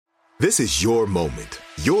This is your moment,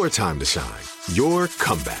 your time to shine, your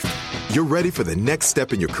comeback. You're ready for the next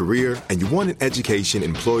step in your career, and you want an education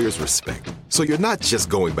employers respect. So you're not just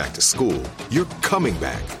going back to school, you're coming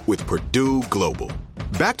back with Purdue Global.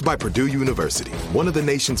 Backed by Purdue University, one of the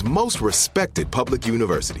nation's most respected public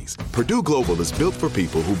universities, Purdue Global is built for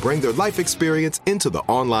people who bring their life experience into the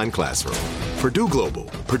online classroom. Purdue Global,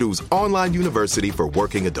 Purdue's online university for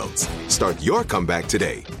working adults. Start your comeback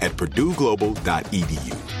today at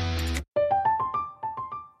purdueglobal.edu.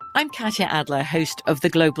 I'm Katya Adler, host of The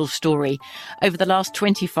Global Story. Over the last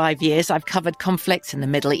 25 years, I've covered conflicts in the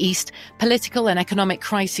Middle East, political and economic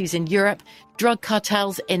crises in Europe, drug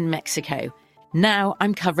cartels in Mexico. Now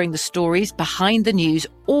I'm covering the stories behind the news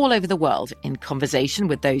all over the world in conversation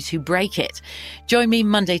with those who break it. Join me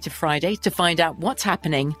Monday to Friday to find out what's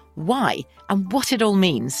happening, why, and what it all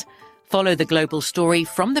means. Follow The Global Story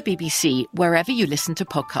from the BBC wherever you listen to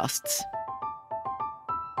podcasts.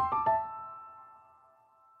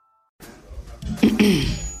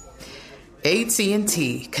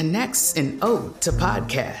 AT&T connects an ode to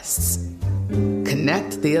podcasts.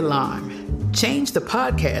 Connect the alarm. Change the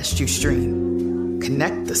podcast you stream.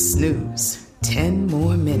 Connect the snooze. 10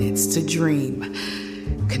 more minutes to dream.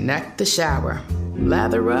 Connect the shower.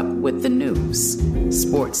 Lather up with the news.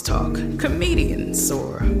 Sports talk, comedians,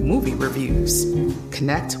 or movie reviews.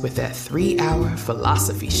 Connect with that 3-hour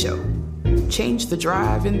philosophy show. Change the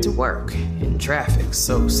drive into work in traffic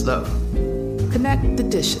so slow. Connect the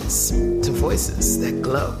dishes to voices that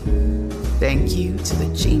glow. Thank you to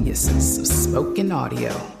the geniuses of spoken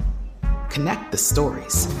audio. Connect the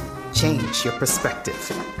stories. Change your perspective.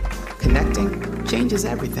 Connecting changes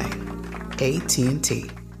everything. AT&T.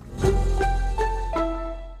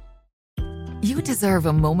 You deserve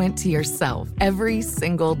a moment to yourself every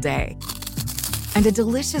single day. And a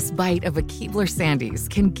delicious bite of a Keebler Sandies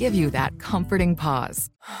can give you that comforting pause.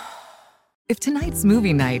 If tonight's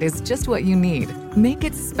movie night is just what you need, make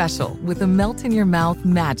it special with the melt-in-your-mouth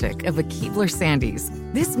magic of a Keebler Sandies.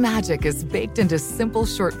 This magic is baked into simple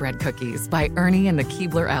shortbread cookies by Ernie and the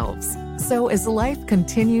Keebler Elves. So as life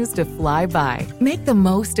continues to fly by, make the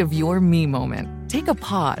most of your me moment. Take a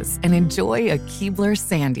pause and enjoy a Keebler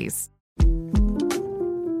Sandies.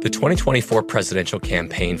 The 2024 presidential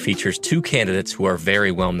campaign features two candidates who are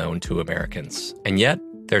very well known to Americans. And yet,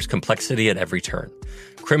 there's complexity at every turn.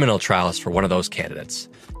 Criminal trials for one of those candidates.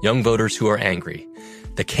 Young voters who are angry.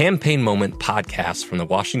 The Campaign Moment podcast from the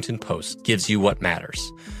Washington Post gives you what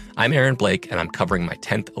matters. I'm Aaron Blake, and I'm covering my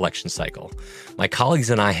 10th election cycle. My colleagues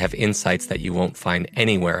and I have insights that you won't find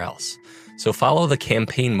anywhere else. So follow The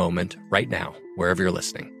Campaign Moment right now, wherever you're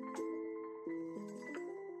listening.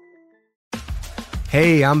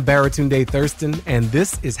 Hey, I'm Baratunde Thurston, and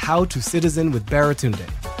this is How to Citizen with Baratunde.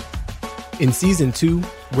 In Season 2,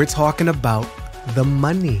 we're talking about the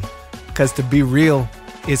money. Because to be real,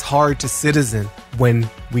 it's hard to citizen when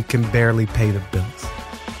we can barely pay the bills.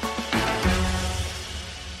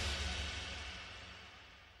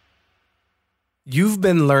 You've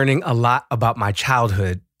been learning a lot about my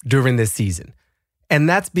childhood during this season. And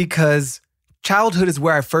that's because childhood is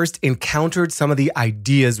where I first encountered some of the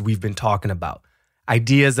ideas we've been talking about.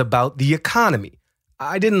 Ideas about the economy.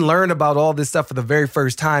 I didn't learn about all this stuff for the very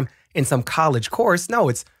first time in some college course. No,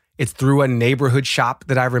 it's through a neighborhood shop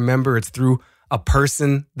that I remember. It's through a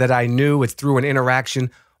person that I knew. It's through an interaction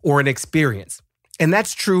or an experience. And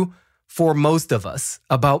that's true for most of us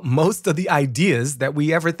about most of the ideas that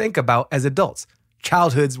we ever think about as adults.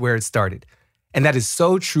 Childhood's where it started. And that is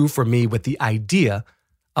so true for me with the idea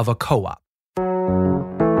of a co-op.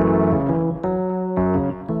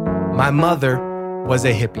 My mother was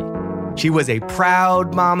a hippie. She was a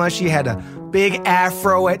proud mama. She had a big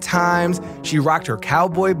afro at times. She rocked her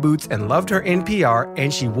cowboy boots and loved her NPR,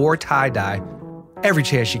 and she wore tie-dye every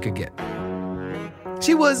chance she could get.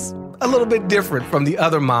 She was a little bit different from the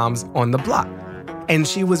other moms on the block, and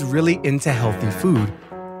she was really into healthy food.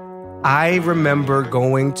 I remember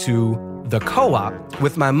going to the co-op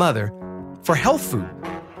with my mother for health food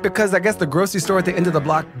because I guess the grocery store at the end of the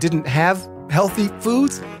block didn't have healthy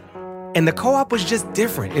foods. And the co-op was just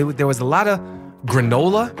different. There was a lot of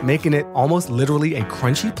granola, making it almost literally a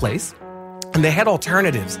crunchy place. And they had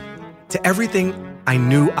alternatives to everything I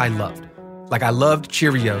knew I loved. Like I loved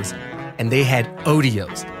Cheerios, and they had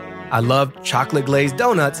Oreos. I loved chocolate glazed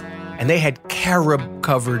donuts, and they had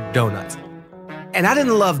carob-covered donuts. And I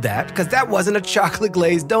didn't love that because that wasn't a chocolate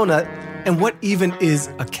glazed donut. And what even is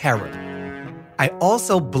a carob? I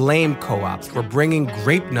also blame co-ops for bringing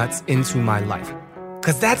grape nuts into my life.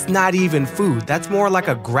 Because that's not even food. That's more like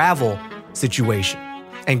a gravel situation.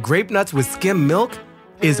 And grape nuts with skim milk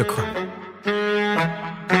is a crime.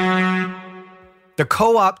 The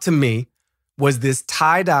co-op to me was this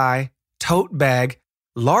tie-dye, tote bag,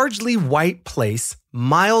 largely white place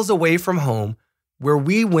miles away from home where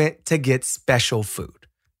we went to get special food.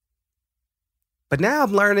 But now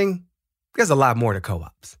I'm learning there's a lot more to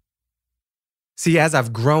co-ops. See, as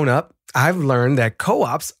I've grown up, I've learned that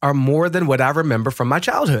co-ops are more than what I remember from my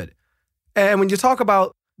childhood. And when you talk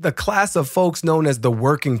about the class of folks known as the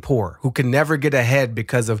working poor who can never get ahead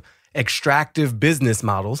because of extractive business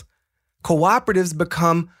models, cooperatives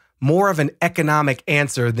become more of an economic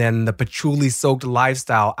answer than the patchouli-soaked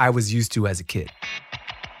lifestyle I was used to as a kid.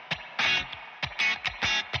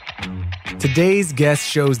 Today's guest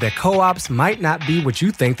shows that co-ops might not be what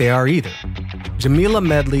you think they are either. Jamila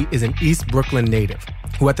Medley is an East Brooklyn native,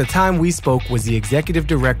 who at the time we spoke was the executive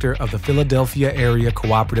director of the Philadelphia Area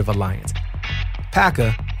Cooperative Alliance.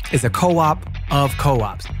 PACA is a co-op of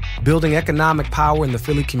co-ops, building economic power in the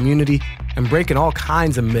Philly community and breaking all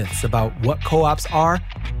kinds of myths about what co-ops are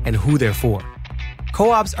and who they're for.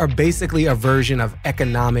 Co-ops are basically a version of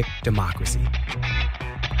economic democracy.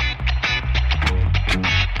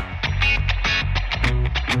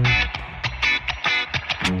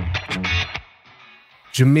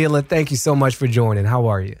 Jamila, thank you so much for joining. How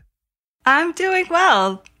are you? I'm doing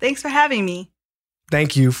well. Thanks for having me.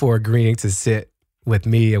 Thank you for agreeing to sit with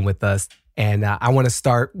me and with us. And I want to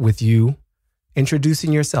start with you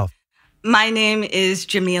introducing yourself. My name is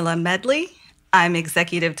Jamila Medley. I'm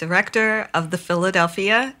executive director of the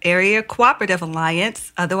Philadelphia Area Cooperative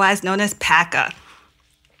Alliance, otherwise known as PACA.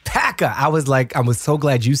 PACA. I was so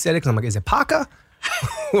glad you said it because I'm like, is it PACA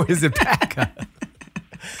or is it PACA?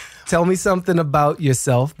 Tell me something about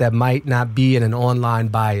yourself that might not be in an online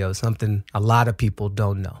bio, something a lot of people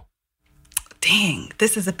don't know. Dang,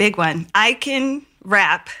 this is a big one. I can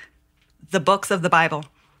rap the books of the Bible.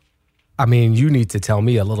 I mean, you need to tell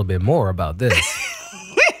me a little bit more about this.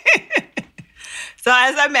 So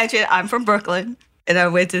as I mentioned, I'm from Brooklyn, and I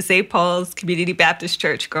went to St. Paul's Community Baptist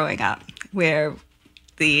Church growing up, where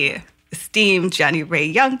the esteemed Johnny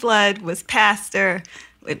Ray Youngblood was pastor,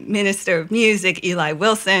 with Minister of Music, Eli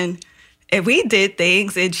Wilson. And we did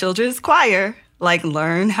things in children's choir, like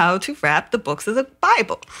learn how to rap the books of the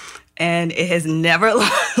Bible. And it has never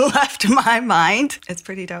left my mind. It's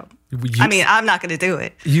pretty dope. I'm not going to do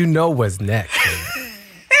it. You know what's next.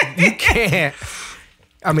 You can't.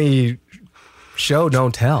 Show,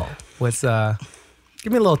 don't tell. Give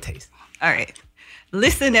me a little taste. All right.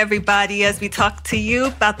 Listen, everybody, as we talk to you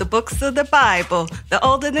about the books of the Bible, the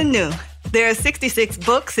old and the new. There are 66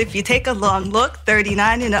 books if you take a long look,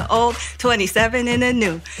 39 in the old, 27 in the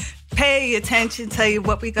new. Pay attention, tell you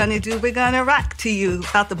what we're going to do. We're going to rock to you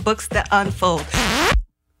about the books that unfold. I'm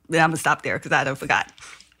going to stop there because I don't forgot.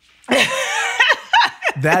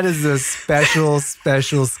 That is a special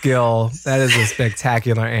skill. That is a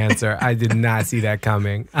spectacular answer. I did not see that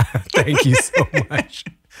coming. Thank you so much.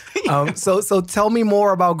 So tell me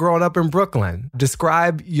more about growing up in Brooklyn.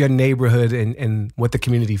 Describe your neighborhood and what the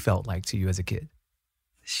community felt like to you as a kid.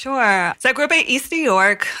 Sure. So I grew up in East New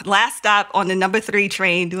York, last stop on the number 3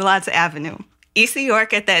 train, New Lodge Avenue. East New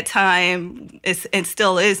York at that time and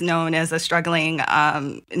still is known as a struggling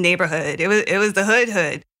neighborhood. It was the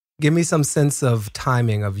hood. Give me some sense of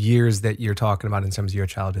timing of years that you're talking about in terms of your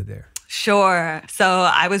childhood there. Sure. So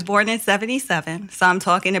I was born in 1977. So I'm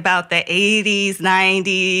talking about the 80s,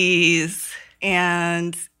 90s.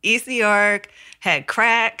 And East New York had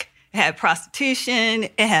crack, it had prostitution,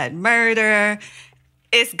 it had murder.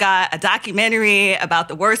 It's got a documentary about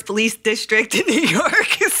the worst police district in New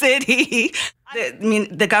York City.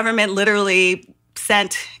 The government literally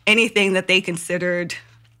sent anything that they considered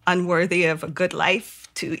unworthy of a good life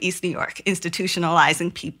to East New York,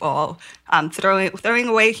 institutionalizing people, throwing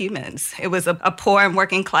away humans. It was a poor and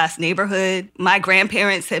working class neighborhood. My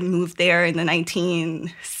grandparents had moved there in the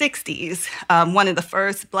 1960s, one of the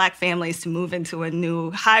first Black families to move into a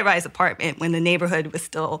new high-rise apartment when the neighborhood was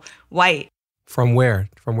still white. From where?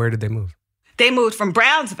 From where did they move? They moved from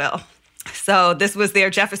Brownsville. So this was their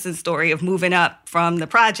Jefferson story of moving up from the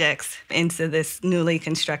projects into this newly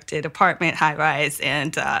constructed apartment high-rise.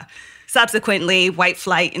 And subsequently, white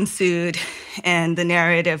flight ensued, and the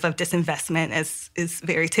narrative of disinvestment, as is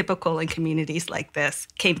very typical in communities like this,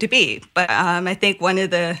 came to be. But I think one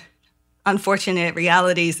of the unfortunate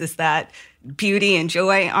realities is that beauty and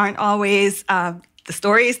joy aren't always the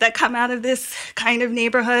stories that come out of this kind of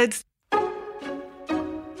neighborhoods.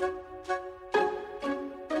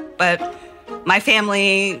 But my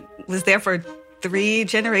family was there for 3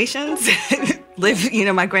 generations.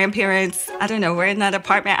 My grandparents, we're in that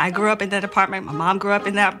apartment. I grew up in that apartment. My mom grew up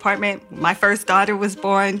in that apartment. My first daughter was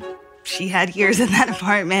born. She had years in that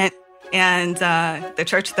apartment. And the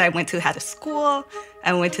church that I went to had a school.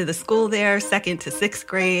 I went to the school there, 2nd to 6th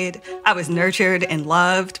grade. I was nurtured and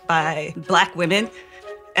loved by Black women,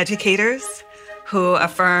 educators, who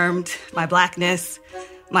affirmed my Blackness,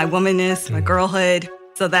 my womanness, my girlhood,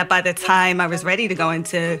 so that by the time I was ready to go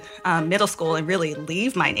into middle school and really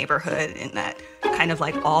leave my neighborhood in that kind of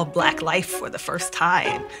like all Black life for the first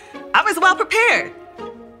time, I was well prepared.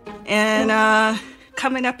 And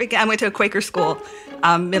coming up again, I went to a Quaker school,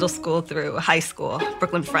 middle school through high school,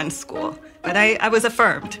 Brooklyn Friends School. But I was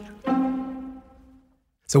affirmed.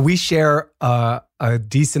 So we share a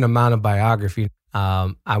decent amount of biography.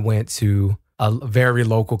 I went to a very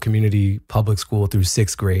local community public school through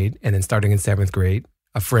 6th grade, and then starting in 7th grade,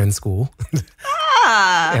 a friend's school.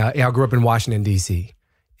 I grew up in Washington, D.C.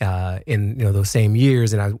 In those same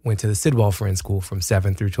years, and I went to the Sidwell Friends School from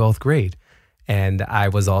 7th through 12th grade. And I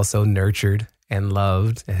was also nurtured and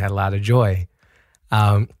loved and had a lot of joy.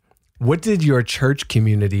 What did your church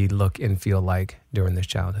community look and feel like during this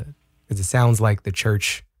childhood? Because it sounds like the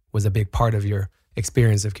church was a big part of your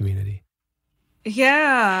experience of community.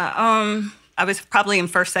 Yeah. I was probably in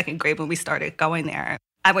 1st, 2nd grade when we started going there.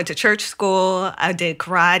 I went to church school. I did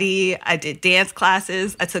karate. I did dance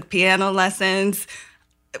classes. I took piano lessons.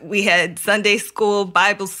 We had Sunday school,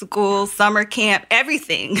 Bible school, summer camp.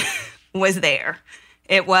 Everything was there.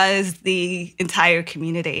 It was the entire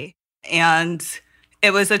community. And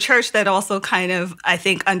it was a church that also kind of, I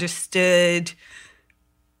think, understood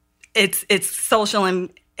its social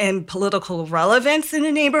and political relevance in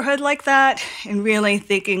a neighborhood like that, and really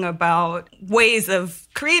thinking about ways of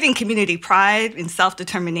creating community pride and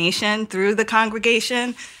self-determination through the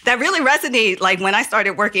congregation that really resonate. Like when I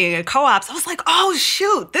started working in co-ops, I was like, oh,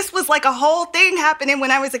 shoot, this was like a whole thing happening when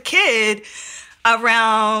I was a kid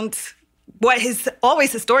around what has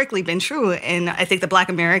always historically been true in, I think, the Black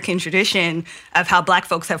American tradition of how Black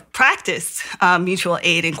folks have practiced mutual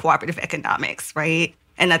aid and cooperative economics, right?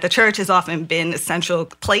 And that the church has often been a central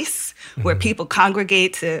place where people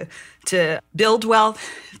congregate to build wealth,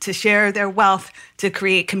 to share their wealth, to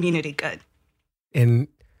create community good. And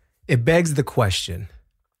it begs the question,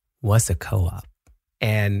 what's a co-op?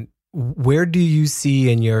 And where do you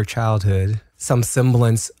see in your childhood some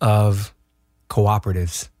semblance of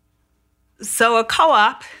cooperatives? So a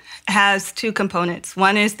co-op has two components.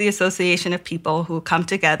 One is the association of people who come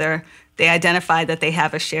together. They identify that they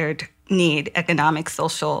have a shared need, economic,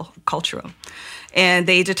 social, cultural. And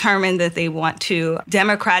they determine that they want to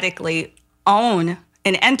democratically own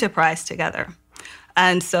an enterprise together.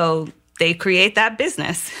 And so they create that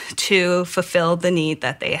business to fulfill the need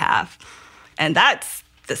that they have. And that's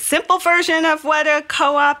the simple version of what a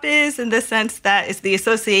co-op is, in the sense that it's the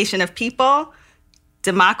association of people.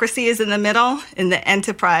 Democracy is in the middle, and the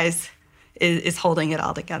enterprise is holding it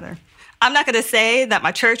all together. I'm not going to say that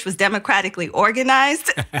my church was democratically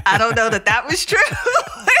organized. I don't know that was true.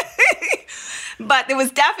 But there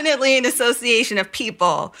was definitely an association of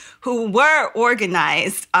people who were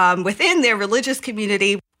organized within their religious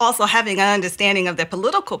community, also having an understanding of their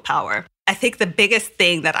political power. I think the biggest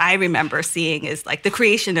thing that I remember seeing is like the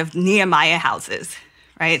creation of Nehemiah houses,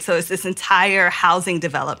 right? So it's this entire housing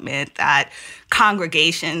development that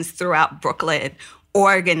congregations throughout Brooklyn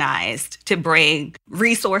organized to bring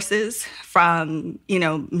resources from,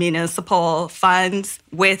 municipal funds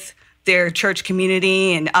with their church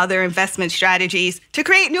community and other investment strategies to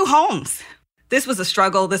create new homes. This was a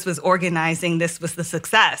struggle. This was organizing. This was the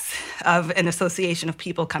success of an association of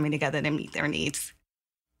people coming together to meet their needs.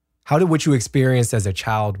 How did what you experienced as a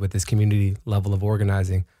child with this community level of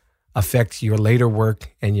organizing affect your later work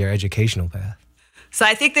and your educational path? So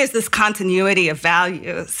I think there's this continuity of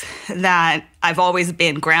values that I've always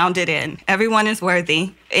been grounded in. Everyone is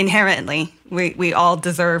worthy inherently. We all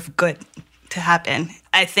deserve good to happen.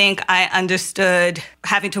 I think I understood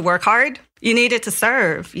having to work hard. You needed to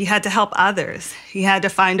serve. You had to help others. You had to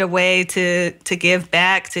find a way to give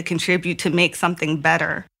back, to contribute, to make something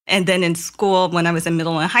better. And then in school, when I was in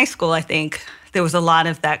middle and high school, I think there was a lot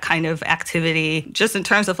of that kind of activity just in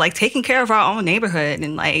terms of like taking care of our own neighborhood.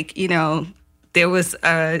 And there was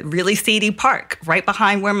a really seedy park right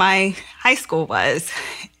behind where my high school was.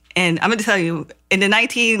 And I'm going to tell you, in the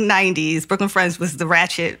 1990s, Brooklyn Friends was the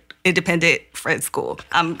ratchet independent friend school.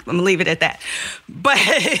 I'm going to leave it at that. But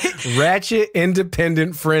Ratchet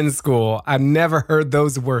independent friend school. I've never heard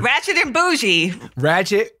those words. Ratchet and bougie.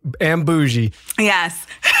 Ratchet and bougie. Yes.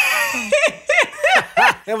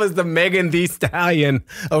 That was the Megan Thee Stallion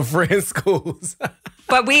of friend schools.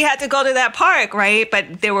 But we had to go to that park, right?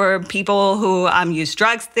 But there were people who used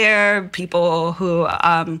drugs there, people who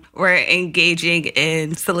were engaging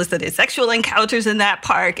in solicited sexual encounters in that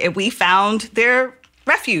park. And we found their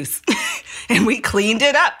refuse. And we cleaned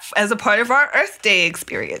it up as a part of our Earth Day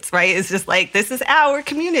experience, right? It's just like, this is our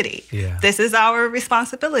community. Yeah. This is our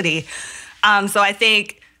responsibility. So I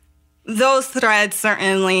think those threads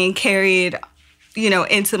certainly carried,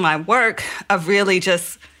 into my work of really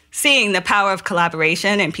just seeing the power of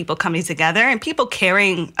collaboration and people coming together and people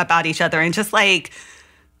caring about each other and just like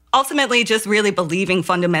ultimately just really believing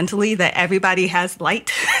fundamentally that everybody has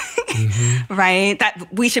light, right? That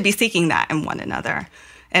we should be seeking that in one another.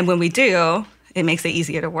 And when we do, it makes it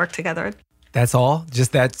easier to work together. That's all?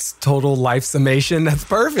 Just that's total life summation? That's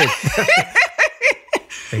perfect. I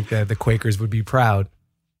think that the Quakers would be proud.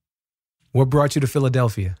 What brought you to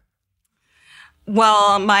Philadelphia?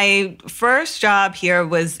 Well, my first job here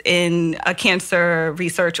was in a cancer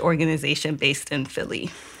research organization based in Philly.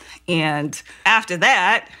 And after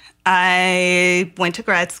that, I went to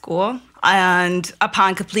grad school. And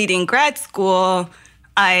upon completing grad school,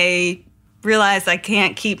 I realized I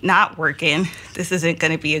can't keep not working. This isn't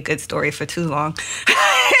going to be a good story for too long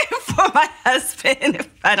for my husband if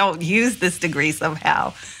I don't use this degree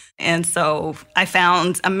somehow. And so I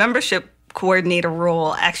found a membership coordinator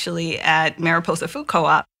role actually at Mariposa Food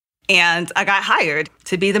Co-op. And I got hired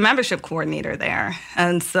to be the membership coordinator there.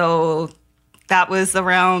 And so that was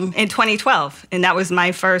around in 2012. And that was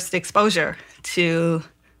my first exposure to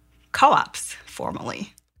co-ops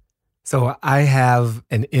formally. So I have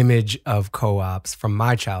an image of co-ops from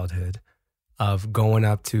my childhood of going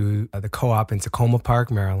up to the co-op in Tacoma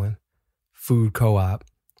Park, Maryland, food co-op.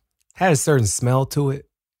 Had a certain smell to it.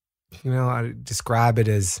 I describe it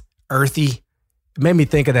as earthy. It made me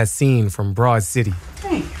think of that scene from Broad City.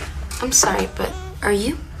 Hey, I'm sorry, but are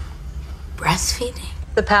you breastfeeding?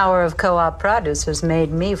 The power of co-op produce has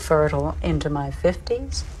made me fertile into my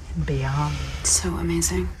 50s and beyond. So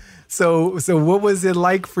amazing. So what was it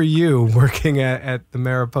like for you working at the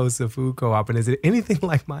Mariposa Food Co-op? And is it anything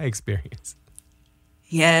like my experience?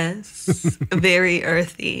 Yes, very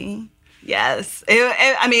earthy. Yes.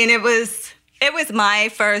 It was my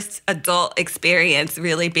first adult experience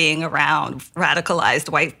really being around radicalized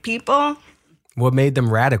white people. What made them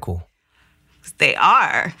radical? They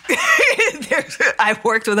are. I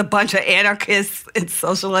worked with a bunch of anarchists and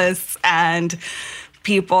socialists and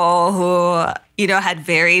people who, had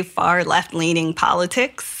very far left-leaning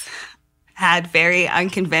politics, had very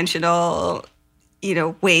unconventional,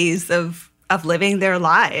 ways of living their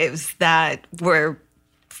lives that were,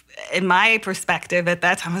 in my perspective at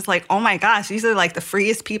that time, I was like, oh my gosh, these are like the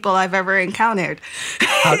freest people I've ever encountered.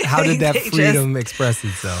 How did that freedom express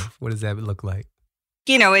itself? What does that look like?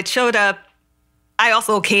 It showed up. I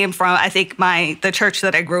also came from, I think the church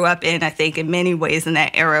that I grew up in, I think in many ways in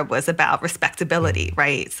that era was about respectability,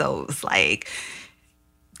 right? So it was like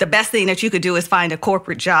the best thing that you could do is find a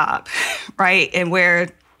corporate job, right? And where,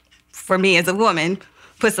 for me as a woman,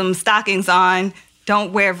 put some stockings on,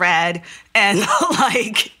 don't wear red, and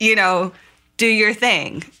do your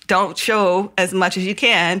thing. Don't show as much as you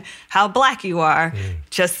can how Black you are.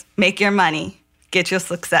 Just make your money, get your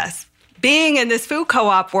success. Being in this food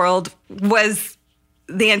co-op world was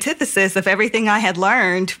the antithesis of everything I had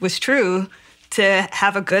learned was true to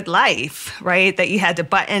have a good life, right? That you had to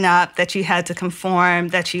button up, that you had to conform,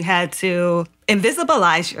 that you had to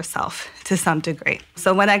invisibilize yourself to some degree.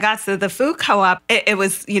 So when I got to the food co-op, it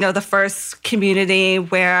was, the first community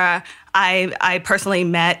where I personally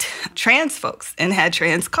met trans folks and had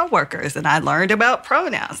trans coworkers, and I learned about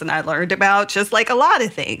pronouns, and I learned about just like a lot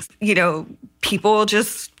of things. People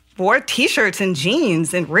just wore T-shirts and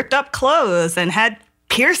jeans and ripped up clothes and had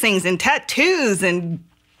piercings and tattoos and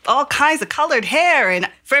all kinds of colored hair. And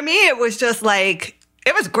for me, it was just like,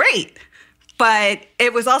 it was great, but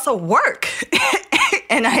it was also work.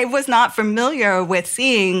 And I was not familiar with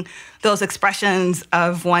seeing those expressions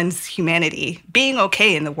of one's humanity being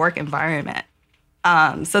okay in the work environment.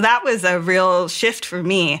 So that was a real shift for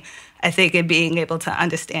me, I think, in being able to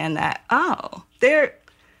understand that, there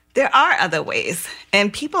are other ways,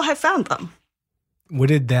 and people have found them. What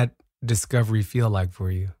did that discovery feel like for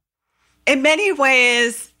you? In many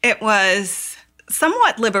ways, it was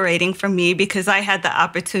somewhat liberating for me because I had the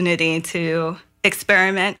opportunity to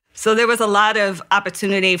experiment. So there was a lot of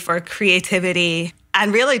opportunity for creativity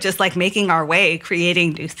and really just like making our way,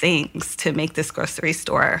 creating new things to make this grocery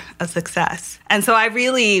store a success. And so I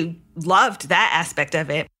really loved that aspect of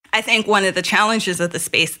it. I think one of the challenges of the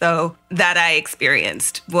space, though, that I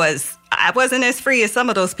experienced was I wasn't as free as some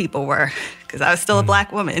of those people were because I was still a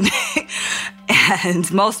Black woman.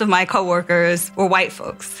 And most of my coworkers were white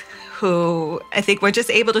folks who I think were just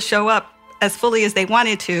able to show up as fully as they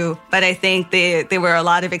wanted to. But I think there were a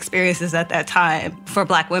lot of experiences at that time for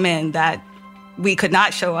Black women that we could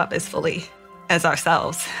not show up as fully as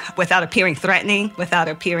ourselves without appearing threatening, without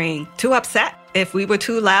appearing too upset. If we were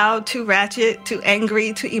too loud, too ratchet, too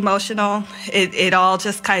angry, too emotional, it all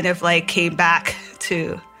just kind of like came back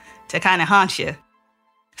to kind of haunt you.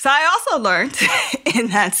 So I also learned in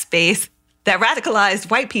that space that radicalized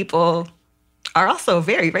white people are also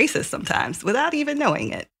very racist sometimes without even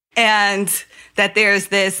knowing it. And that there's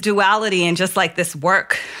this duality in just like this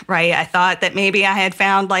work, right? I thought that maybe I had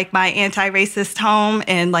found like my anti-racist home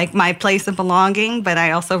and like my place of belonging, but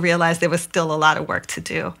I also realized there was still a lot of work to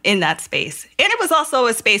do in that space. And it was also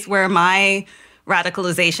a space where my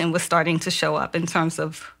radicalization was starting to show up in terms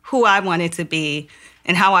of who I wanted to be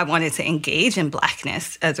and how I wanted to engage in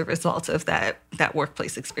Blackness as a result of that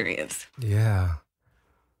workplace experience. Yeah.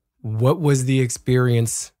 What was the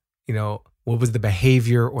experience, what was the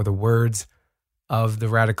behavior or the words of the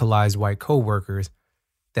radicalized white coworkers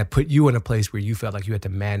that put you in a place where you felt like you had to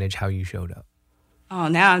manage how you showed up? Oh,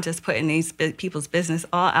 now I'm just putting these people's business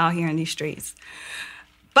all out here in these streets.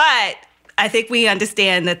 But I think we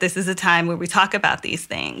understand that this is a time where we talk about these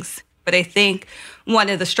things. But I think one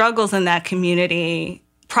of the struggles in that community,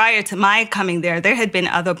 prior to my coming there had been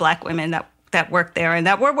other Black women that worked there and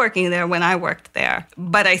that were working there when I worked there.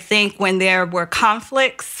 But I think when there were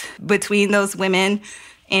conflicts between those women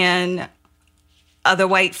and other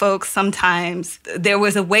white folks, sometimes there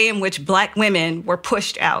was a way in which Black women were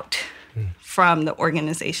pushed out from the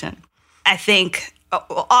organization. I think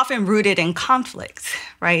often rooted in conflict,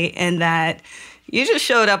 right? And that you just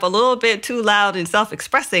showed up a little bit too loud and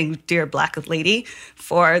self-expressing, dear Black lady,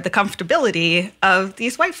 for the comfortability of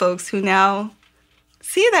these white folks who now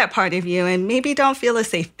see that part of you and maybe don't feel as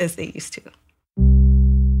safe as they used to.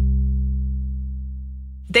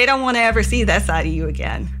 They don't want to ever see that side of you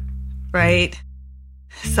again, right?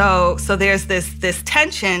 So there's this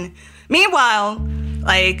tension. Meanwhile,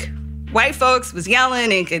 like, white folks was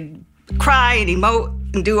yelling and could cry and emote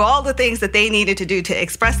and do all the things that they needed to do to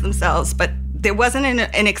express themselves, but there wasn't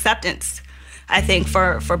an acceptance, I think,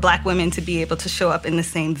 for Black women to be able to show up in the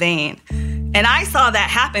same vein. And I saw that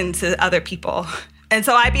happen to other people. And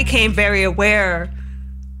so I became very aware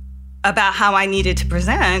about how I needed to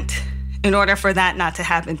present in order for that not to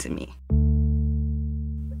happen to me.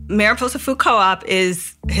 Mariposa Food Co-op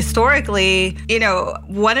is historically,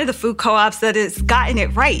 one of the food co-ops that has gotten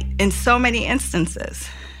it right in so many instances,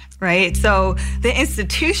 right? So the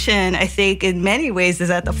institution, I think, in many ways is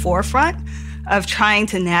at the forefront of trying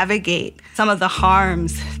to navigate some of the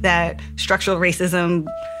harms that structural racism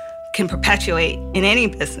can perpetuate in any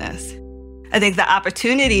business. I think the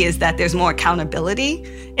opportunity is that there's more accountability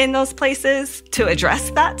in those places to address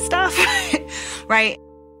that stuff, right?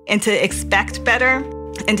 And to expect better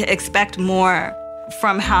and to expect more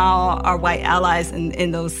from how our white allies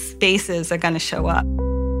in those spaces are going to show up.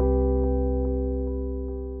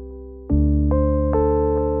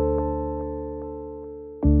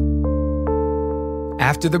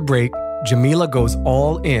 After the break, Jamila goes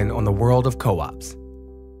all in on the world of co-ops.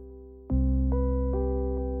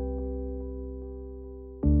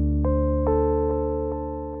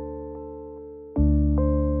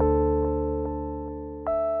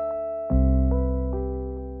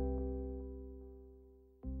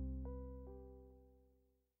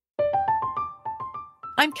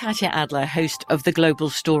 I'm Katya Adler, host of The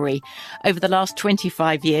Global Story. Over the last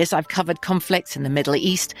 25 years, I've covered conflicts in the Middle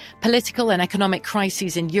East, political and economic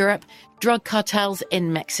crises in Europe, drug cartels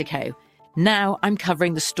in Mexico. Now I'm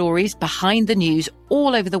covering the stories behind the news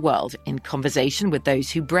all over the world in conversation with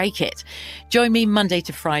those who break it. Join me Monday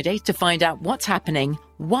to Friday to find out what's happening,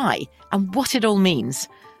 why, and what it all means.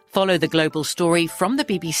 Follow The Global Story from the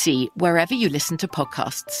BBC wherever you listen to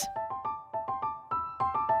podcasts.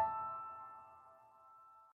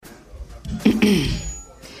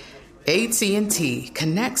 AT&T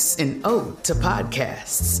connects an ode to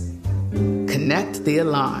podcasts. Connect the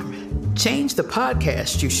alarm. Change the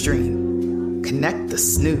podcast you stream. Connect the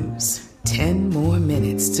snooze. 10 more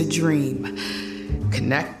minutes to dream.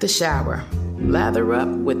 Connect the shower. Lather up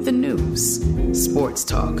with the news. Sports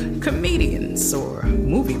talk, comedians, or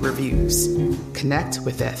movie reviews. Connect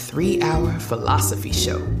with that 3-hour philosophy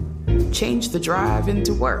show. Change the drive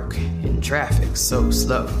into work in traffic so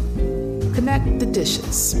slow. Connect the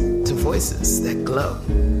dishes to voices that glow.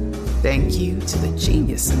 Thank you to the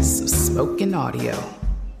geniuses of spoken audio.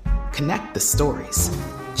 Connect the stories.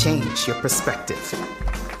 Change your perspective.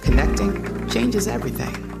 Connecting changes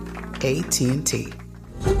everything. AT&T.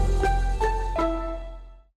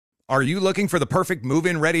 Are you looking for the perfect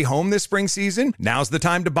move-in ready home this spring season? Now's the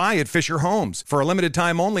time to buy at Fisher Homes. For a limited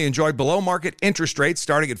time only, enjoy below-market interest rates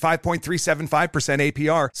starting at 5.375%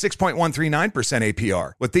 APR, 6.139%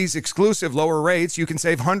 APR. With these exclusive lower rates, you can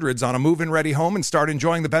save hundreds on a move-in ready home and start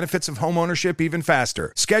enjoying the benefits of homeownership even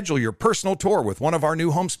faster. Schedule your personal tour with one of our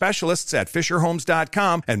new home specialists at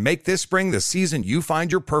FisherHomes.com and make this spring the season you find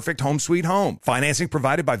your perfect home sweet home. Financing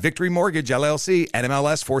provided by Victory Mortgage, LLC,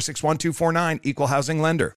 NMLS 461249, Equal Housing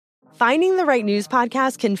Lender. Finding the right news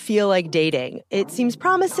podcast can feel like dating. It seems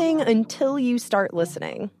promising until you start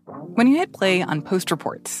listening. When you hit play on Post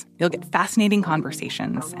Reports, you'll get fascinating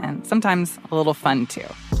conversations and sometimes a little fun, too.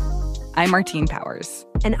 I'm Martine Powers.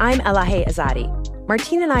 And I'm Elahe Azadi.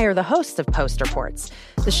 Martine and I are the hosts of Post Reports.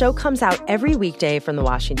 The show comes out every weekday from The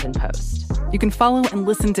Washington Post. You can follow and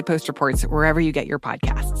listen to Post Reports wherever you get your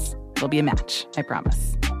podcasts. It'll be a match, I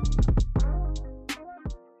promise.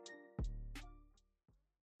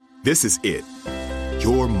 This is it.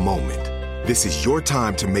 Your moment. This is your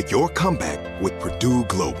time to make your comeback with Purdue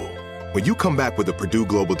Global. When you come back with a Purdue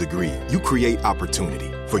Global degree, you create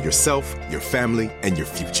opportunity for yourself, your family, and your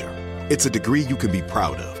future. It's a degree you can be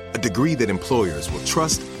proud of, a degree that employers will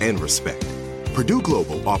trust and respect. Purdue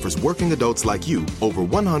Global offers working adults like you over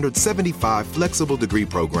 175 flexible degree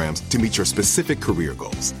programs to meet your specific career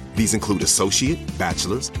goals. These include associate,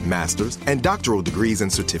 bachelor's, master's, and doctoral degrees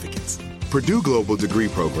and certificates. Purdue Global degree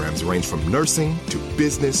programs range from nursing to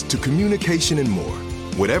business to communication and more.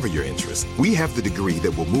 Whatever your interest, we have the degree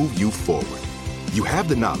that will move you forward. You have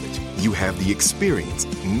the knowledge, you have the experience.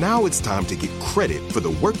 Now it's time to get credit for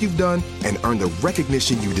the work you've done and earn the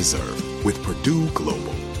recognition you deserve with Purdue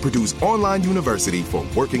Global, Purdue's online university for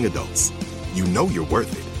working adults. You know you're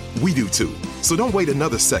worth it. We do too. So don't wait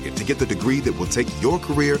another second to get the degree that will take your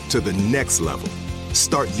career to the next level.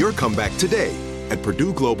 Start your comeback today at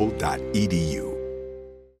purdueglobal.edu.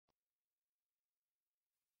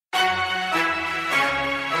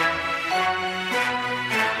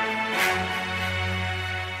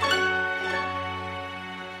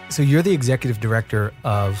 So you're the executive director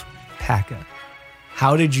of PACA.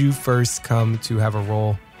 How did you first come to have a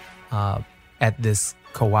role at this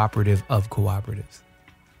cooperative of cooperatives?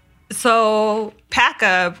 So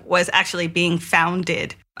PACA was actually being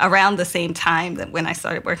founded around the same time that when I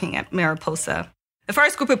started working at Mariposa. The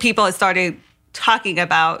first group of people had started talking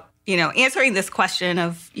about, answering this question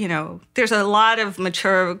of, there's a lot of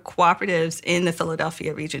mature cooperatives in the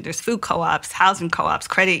Philadelphia region. There's food co-ops, housing co-ops,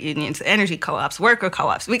 credit unions, energy co-ops, worker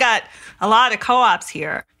co-ops. We got a lot of co-ops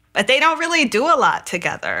here, but they don't really do a lot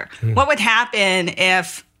together. What would happen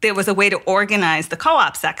if there was a way to organize the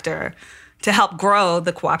co-op sector to help grow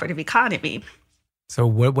the cooperative economy? So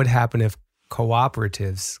what would happen if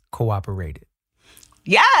cooperatives cooperated?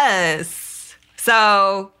 Yes.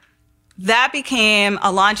 So that became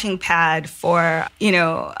a launching pad for,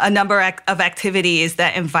 a number of activities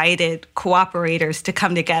that invited cooperators to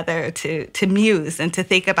come together to muse and to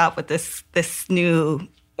think about what this new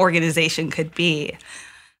organization could be.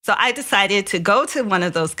 So I decided to go to one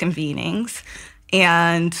of those convenings,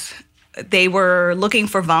 and they were looking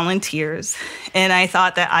for volunteers, and I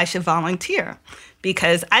thought that I should volunteer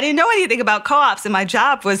because I didn't know anything about co-ops, and my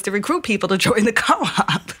job was to recruit people to join the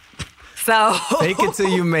co-op. So fake it till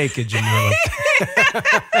you make it, Jamila.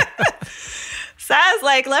 So I was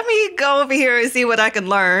like, let me go over here and see what I can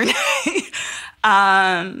learn.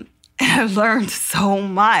 And I learned so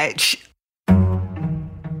much.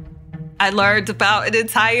 I learned about an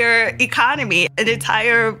entire economy,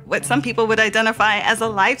 what some people would identify as a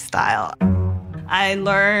lifestyle. I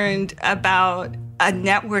learned about a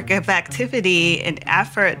network of activity and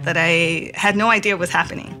effort that I had no idea was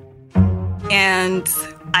happening. And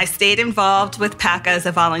I stayed involved with PACA as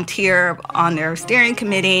a volunteer on their steering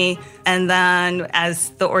committee. And then as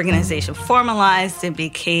the organization formalized and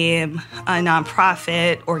became a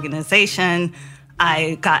nonprofit organization,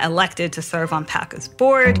 I got elected to serve on PACA's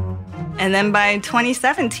board. And then by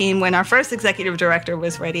 2017, when our first executive director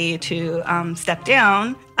was ready to step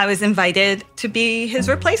down, I was invited to be his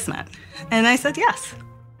replacement. And I said yes.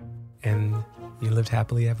 And you lived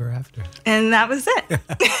happily ever after. And that was it.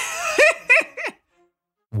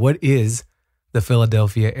 What is the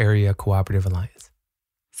Philadelphia Area Cooperative Alliance?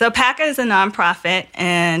 So PACA is a nonprofit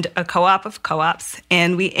and a co-op of co-ops,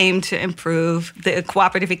 and we aim to improve the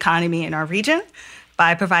cooperative economy in our region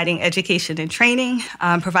by providing education and training,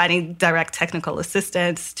 providing direct technical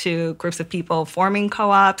assistance to groups of people forming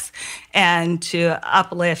co-ops, and to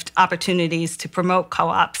uplift opportunities to promote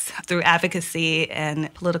co-ops through advocacy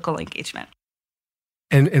and political engagement.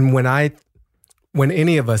 And when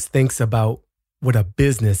any of us thinks about what a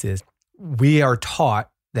business is, we are taught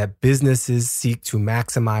that businesses seek to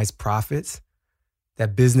maximize profits,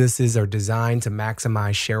 that businesses are designed to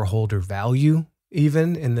maximize shareholder value,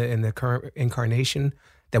 even in the current incarnation,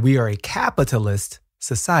 that we are a capitalist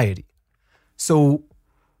society. So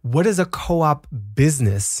what is a co-op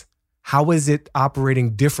business? How is it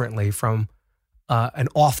operating differently from an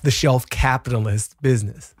off-the-shelf capitalist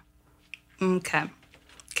business? Okay.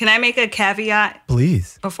 Can I make a caveat?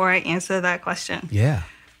 Please. Before I answer that question? Yeah.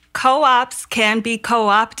 Co-ops can be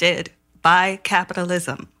co-opted by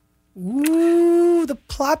capitalism. Ooh, the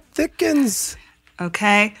plot thickens.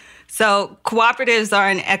 Okay. So cooperatives are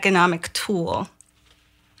an economic tool,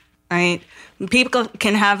 right? People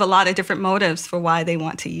can have a lot of different motives for why they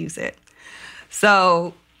want to use it.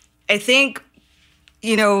 So I think,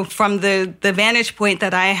 from the vantage point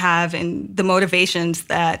that I have and the motivations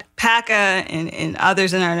that PACA and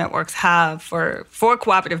others in our networks have for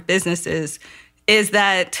cooperative businesses is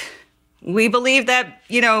that we believe that,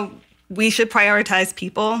 we should prioritize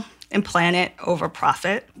people and planet over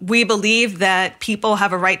profit. We believe that people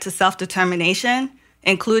have a right to self-determination,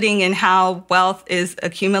 including in how wealth is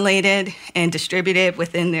accumulated and distributed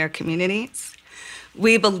within their communities.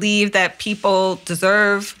 We believe that people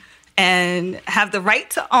deserve and have the right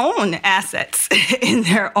to own assets in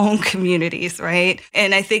their own communities, right?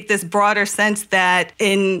 And I think this broader sense that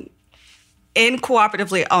in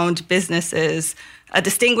cooperatively owned businesses, a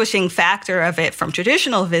distinguishing factor of it from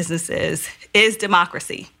traditional businesses is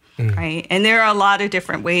democracy. Right. And there are a lot of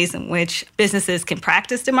different ways in which businesses can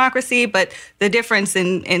practice democracy. But the difference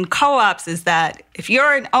in co-ops is that if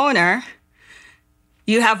you're an owner,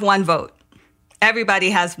 you have one vote.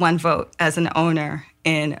 Everybody has one vote as an owner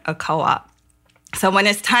in a co-op. So when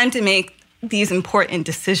it's time to make these important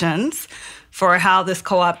decisions for how this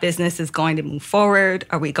co-op business is going to move forward,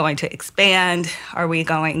 are we going to expand? Are we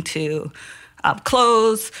going to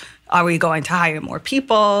close? Are we going to hire more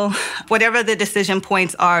people? Whatever the decision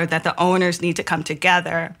points are that the owners need to come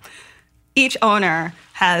together, each owner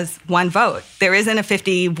has one vote. There isn't a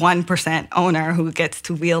 51% owner who gets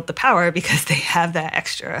to wield the power because they have that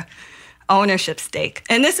extra ownership stake.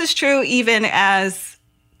 And this is true even as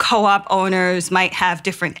co-op owners might have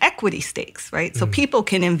different equity stakes, right? So people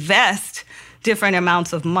can invest different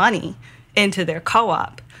amounts of money into their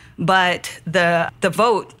co-op, but the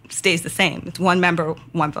vote stays the same. It's one member,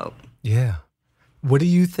 one vote. Yeah. What do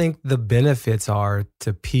you think the benefits are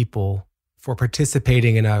to people for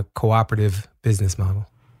participating in a cooperative business model?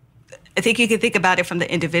 I think you can think about it from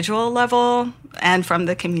the individual level and from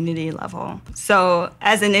the community level. So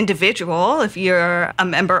as an individual, if you're a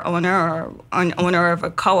member owner or an owner of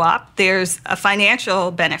a co-op, there's a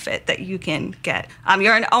financial benefit that you can get.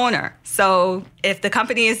 You're an owner. So if the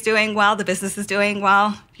company is doing well, the business is doing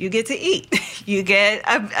well, you get to eat. You get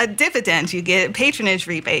a dividend. You get a patronage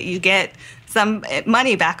rebate. You get some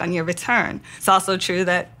money back on your return. It's also true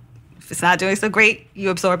that if it's not doing so great, you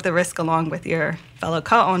absorb the risk along with your fellow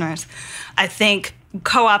co-owners. I think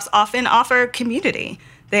co-ops often offer community.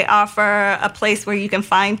 They offer a place where you can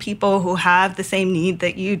find people who have the same need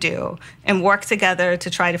that you do and work together to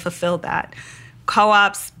try to fulfill that.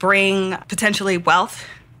 Co-ops bring potentially wealth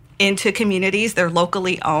into communities. They're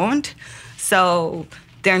locally owned. So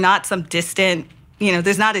they're not some distant,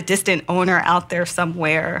 there's not a distant owner out there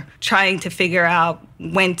somewhere trying to figure out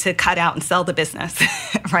when to cut out and sell the business,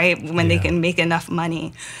 right? When they can make enough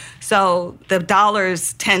money. So the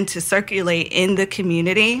dollars tend to circulate in the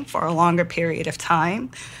community for a longer period of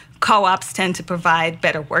time. Co-ops tend to provide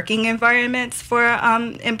better working environments for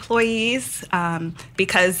employees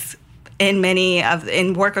because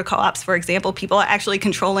in worker co-ops, for example, people are actually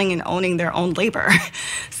controlling and owning their own labor.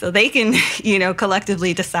 So they can,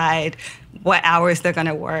 collectively decide what hours they're going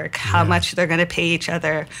to work, how much they're going to pay each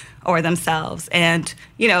other or themselves. And,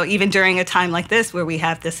 even during a time like this where we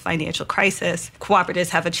have this financial crisis, cooperatives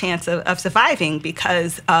have a chance of surviving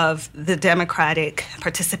because of the democratic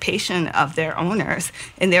participation of their owners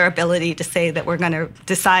and their ability to say that we're going to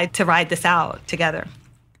decide to ride this out together.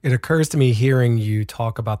 It occurs to me hearing you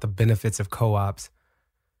talk about the benefits of co-ops.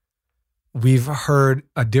 We've heard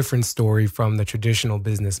a different story from the traditional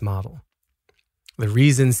business model. The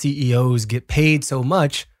reason CEOs get paid so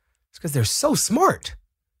much is because they're so smart.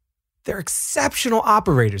 They're exceptional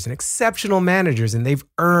operators and exceptional managers, and they've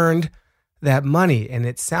earned that money. And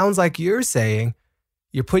it sounds like you're saying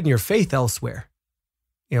you're putting your faith elsewhere,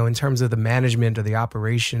 in terms of the management or the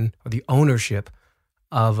operation or the ownership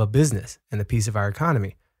of a business and the piece of our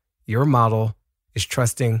economy. Your model is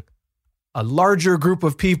trusting a larger group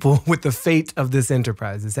of people with the fate of this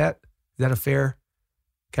enterprise. Is that a fair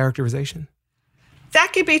characterization?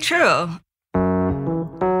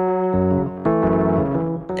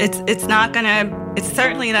 It's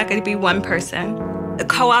certainly not gonna be one person. The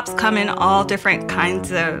co-ops come in all different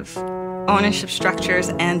kinds of ownership structures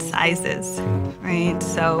and sizes, right?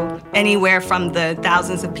 So anywhere from the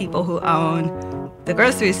thousands of people who own the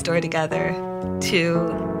grocery store together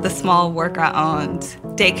to the small worker-owned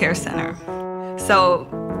daycare center. So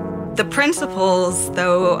the principles,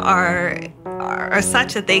 though, are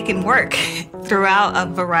such that they can work throughout a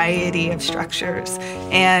variety of structures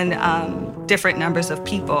and different numbers of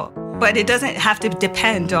people. But it doesn't have to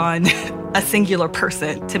depend on a singular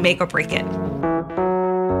person to make or break it.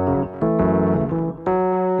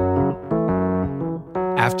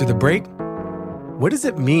 After the break, what does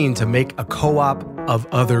it mean to make a co-op of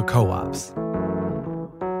other co-ops?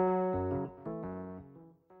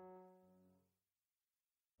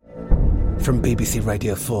 From BBC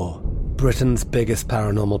Radio 4, Britain's biggest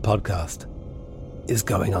paranormal podcast is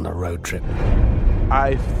going on a road trip.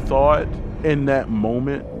 I thought in that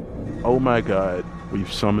moment, oh my God,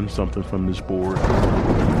 we've summoned something from this board.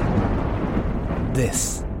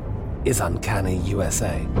 This is Uncanny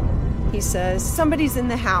USA. He says, somebody's in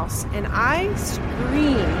the house, and I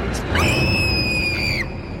screamed.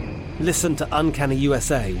 Listen to Uncanny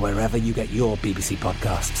USA wherever you get your BBC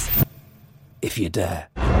podcasts, if you dare.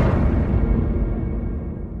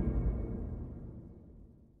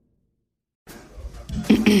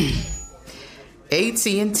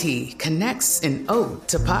 AT&T connects an ode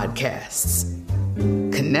to podcasts.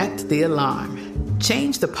 Connect the alarm.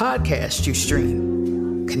 Change the podcast you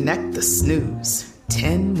stream. Connect the snooze.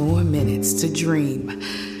 10 more minutes to dream.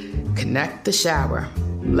 Connect the shower.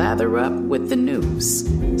 Lather up with the news.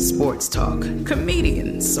 Sports talk,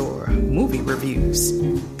 comedians, or movie reviews.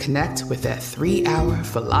 Connect with that 3-hour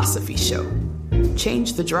philosophy show.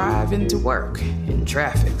 Change the drive into work in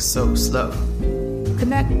traffic so slow.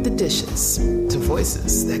 Connect the dishes to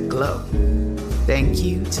voices that glow. Thank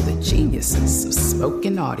you to the geniuses of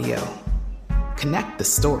spoken audio. Connect the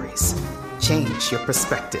stories. Change your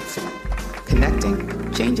perspective.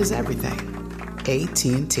 Connecting changes everything.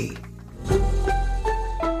 AT&T.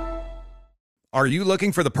 Are you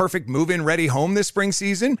looking for the perfect move-in ready home this spring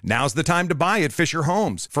season? Now's the time to buy at Fisher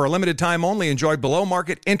Homes. For a limited time only, enjoy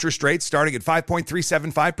below-market interest rates starting at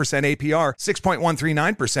 5.375% APR,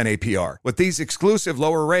 6.139% APR. With these exclusive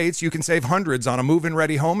lower rates, you can save hundreds on a move-in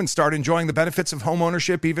ready home and start enjoying the benefits of home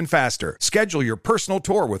ownership even faster. Schedule your personal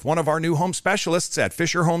tour with one of our new home specialists at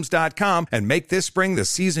FisherHomes.com and make this spring the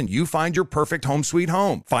season you find your perfect home sweet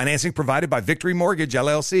home. Financing provided by Victory Mortgage,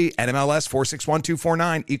 LLC, NMLS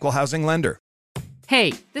 461249, Equal Housing Lender.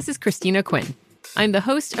 Hey, this is Christina Quinn. I'm the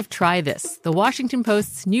host of Try This, the Washington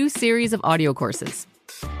Post's new series of audio courses.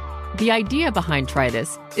 The idea behind Try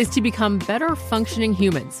This is to become better functioning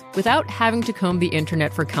humans without having to comb the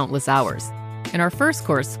internet for countless hours. In our first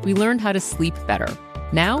course, we learned how to sleep better.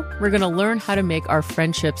 Now, we're going to learn how to make our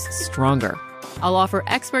friendships stronger. I'll offer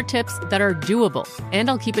expert tips that are doable, and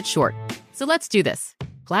I'll keep it short. So let's do this.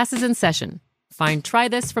 Class is in session. Find Try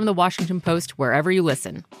This from the Washington Post wherever you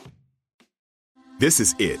listen. This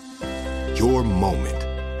is it. Your moment.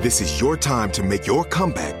 This is your time to make your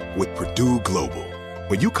comeback with Purdue Global.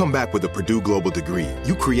 When you come back with a Purdue Global degree,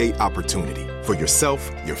 you create opportunity for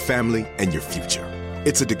yourself, your family, and your future.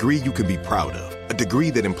 It's a degree you can be proud of, a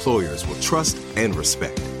degree that employers will trust and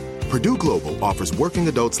respect. Purdue Global offers working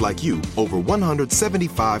adults like you over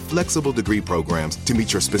 175 flexible degree programs to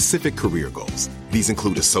meet your specific career goals. These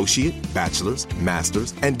include associate, bachelor's,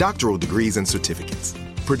 master's, and doctoral degrees and certificates.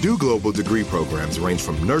 Purdue Global degree programs range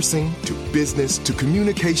from nursing to business to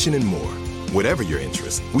communication and more. Whatever your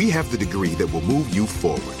interest, we have the degree that will move you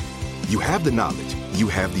forward. You have the knowledge, you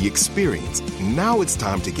have the experience. Now it's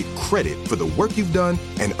time to get credit for the work you've done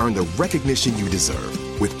and earn the recognition you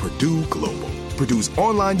deserve with Purdue Global, Purdue's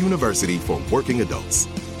online university for working adults.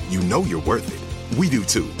 You know you're worth it. We do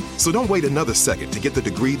too. So don't wait another second to get the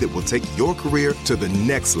degree that will take your career to the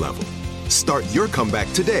next level. Start your comeback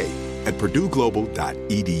today at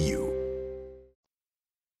purdueglobal.edu.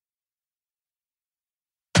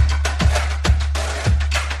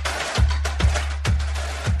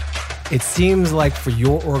 It seems like for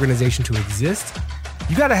your organization to exist,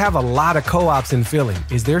 you got to have a lot of co-ops in Philly.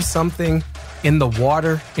 Is there something in the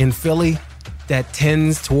water in Philly that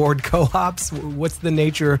tends toward co-ops? What's the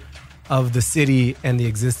nature of the city and the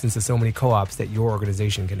existence of so many co-ops that your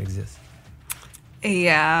organization can exist?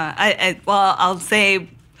 Yeah, I'll say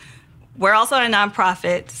we're also a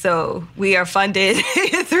nonprofit, so we are funded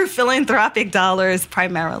through philanthropic dollars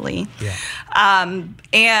primarily. Yeah.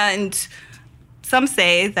 And some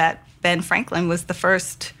say that Ben Franklin was the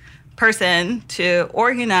first person to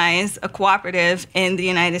organize a cooperative in the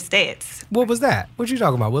United States. What was that? What you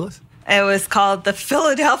talking about, Willis? It was called the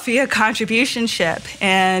Philadelphia Contribution Ship,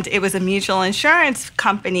 and it was a mutual insurance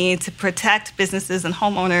company to protect businesses and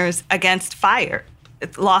homeowners against fire,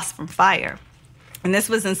 loss from fire. And this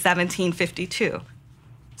was in 1752.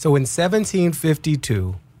 So in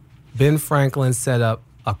 1752, Ben Franklin set up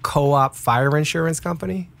a co-op fire insurance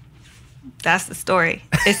company? That's the story.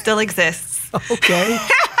 It still exists. Okay.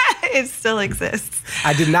 It still exists.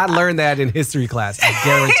 I did not learn that in history class, I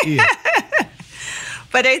guarantee it.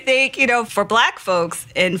 But I think, for Black folks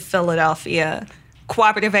in Philadelphia,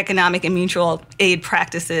 cooperative economic and mutual aid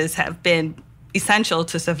practices have been essential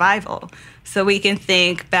to survival. So we can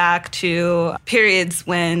think back to periods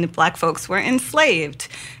when Black folks were enslaved.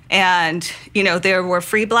 And, there were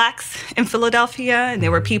free Blacks in Philadelphia, and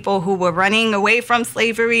there were people who were running away from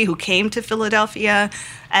slavery who came to Philadelphia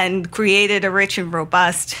and created a rich and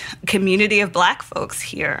robust community of Black folks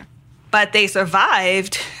here. But they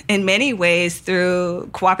survived in many ways through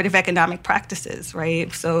cooperative economic practices,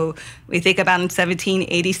 right? So we think about in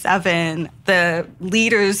 1787, the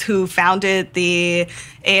leaders who founded the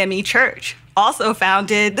AME Church also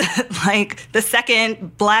founded the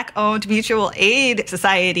second Black-owned mutual aid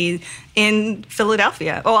society in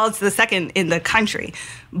Philadelphia. Well, it's the second in the country.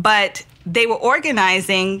 But they were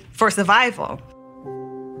organizing for survival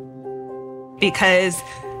because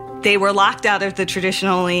they were locked out of the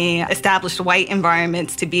traditionally established white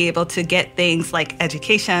environments to be able to get things like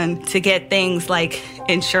education, to get things like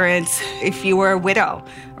insurance if you were a widow,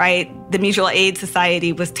 right? The Mutual Aid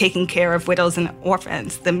Society was taking care of widows and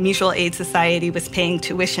orphans. The Mutual Aid Society was paying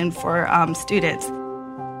tuition for students.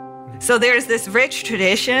 So there's this rich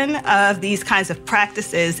tradition of these kinds of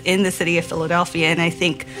practices in the city of Philadelphia, and I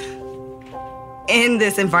think in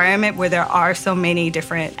this environment where there are so many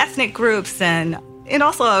different ethnic groups and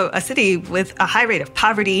also a city with a high rate of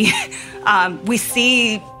poverty, we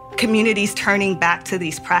see communities turning back to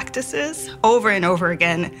these practices over and over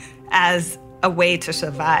again as a way to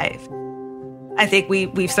survive. I think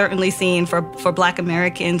we've certainly seen for Black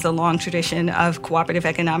Americans a long tradition of cooperative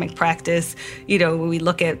economic practice. When we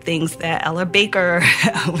look at things that Ella Baker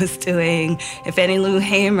was doing, and Fannie Lou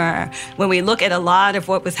Hamer, when we look at a lot of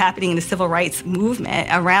what was happening in the civil rights movement,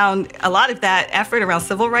 around a lot of that effort around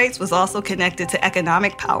civil rights was also connected to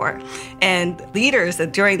economic power. And leaders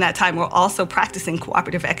during that time were also practicing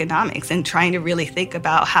cooperative economics and trying to really think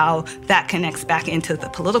about how that connects back into the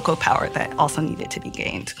political power that also needed to be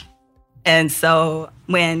gained. And so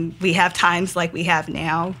when we have times like we have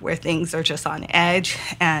now where things are just on edge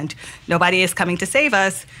and nobody is coming to save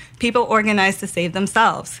us, people organize to save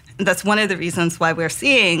themselves. And that's one of the reasons why we're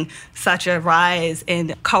seeing such a rise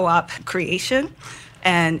in co-op creation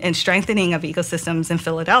and strengthening of ecosystems in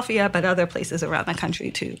Philadelphia, but other places around the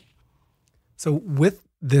country too. So with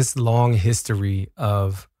this long history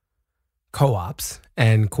of co-ops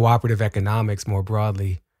and cooperative economics more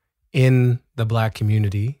broadly in the Black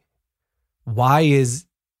community, why is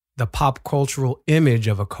the pop cultural image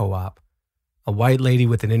of a co-op a white lady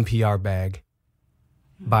with an NPR bag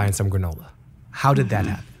buying some granola? How did that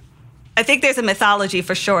happen? I think there's a mythology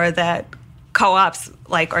for sure that co-ops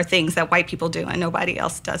are things that white people do and nobody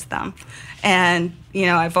else does them. And,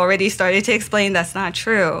 I've already started to explain that's not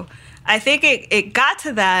true. I think it got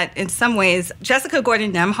to that in some ways. Jessica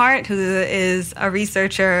Gordon Nembhard, who is a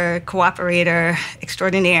researcher, cooperator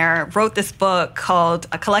extraordinaire, wrote this book called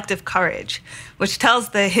A Collective Courage, which tells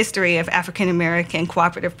the history of African-American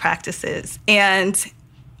cooperative practices. And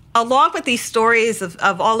along with these stories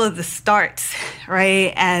of all of the starts,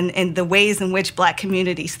 right, and the ways in which Black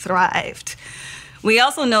communities thrived, we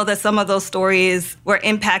also know that some of those stories were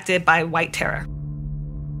impacted by white terror.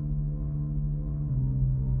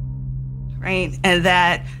 Right? And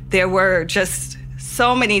that there were just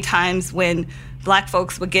so many times when Black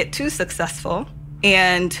folks would get too successful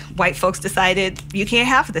and white folks decided, you can't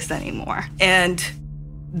have this anymore. And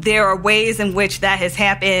there are ways in which that has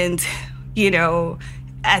happened,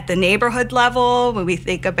 at the neighborhood level, when we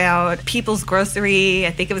think about People's Grocery,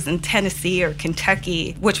 I think it was in Tennessee or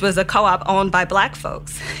Kentucky, which was a co-op owned by Black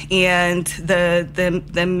folks. And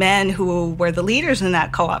the men who were the leaders in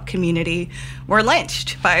that co-op community were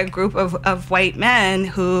lynched by a group of white men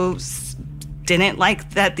who didn't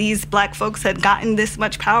like that these Black folks had gotten this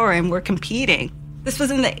much power and were competing. This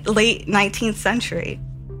was in the late 19th century.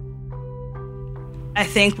 I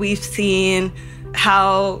think we've seen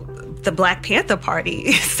how the Black Panther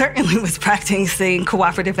Party certainly was practicing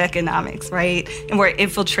cooperative economics, right? And were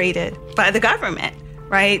infiltrated by the government,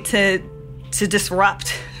 right? To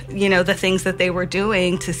disrupt, the things that they were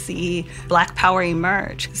doing to see Black power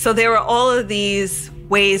emerge. So there were all of these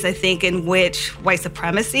ways, I think, in which white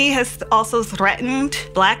supremacy has also threatened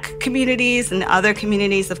Black communities and other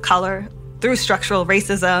communities of color through structural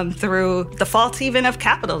racism, through the faults even of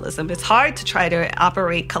capitalism. It's hard to try to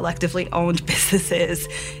operate collectively owned businesses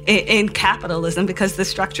in capitalism because the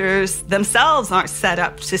structures themselves aren't set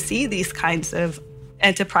up to see these kinds of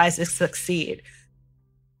enterprises succeed.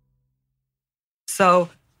 So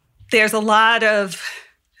there's a lot of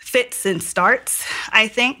fits and starts, I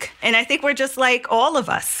think. And I think we're just like all of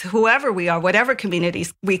us, whoever we are, whatever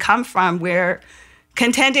communities we come from, we're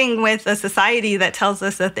contending with a society that tells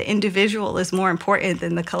us that the individual is more important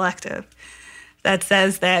than the collective, that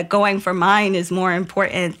says that going for mine is more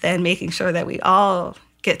important than making sure that we all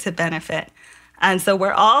get to benefit. And so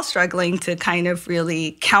we're all struggling to kind of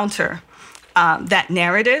really counter that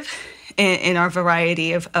narrative in our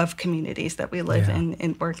variety of communities that we live in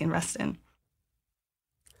and work and rest in.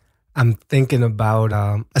 I'm thinking about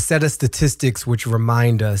a set of statistics which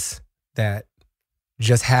remind us that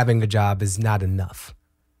just having a job is not enough.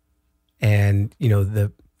 And,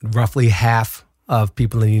 the roughly half of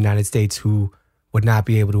people in the United States who would not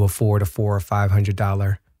be able to afford a $400 or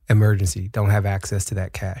 $500 emergency don't have access to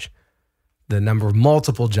that cash. The number of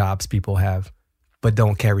multiple jobs people have but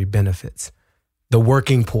don't carry benefits. The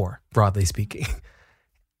working poor, broadly speaking.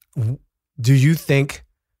 Do you think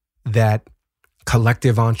that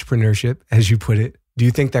collective entrepreneurship, as you put it, do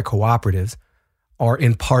you think that cooperatives are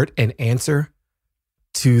in part an answer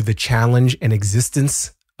to the challenge and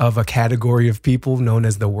existence of a category of people known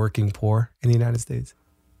as the working poor in the United States?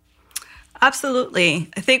 Absolutely.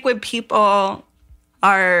 I think when people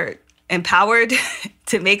are empowered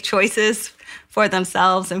to make choices for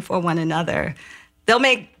themselves and for one another, they'll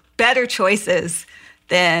make better choices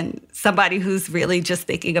than somebody who's really just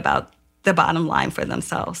thinking about the bottom line for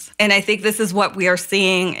themselves. And I think this is what we are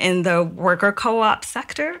seeing in the worker co-op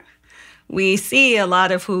sector. We see a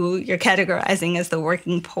lot of who you're categorizing as the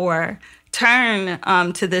working poor turn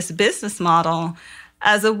to this business model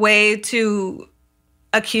as a way to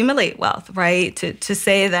accumulate wealth, right? To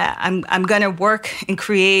say that I'm going to work and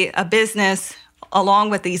create a business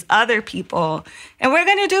along with these other people, and we're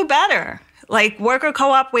going to do better. Like worker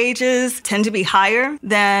co-op wages tend to be higher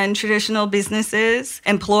than traditional businesses.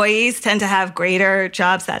 Employees tend to have greater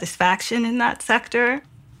job satisfaction in that sector.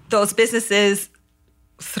 Those businesses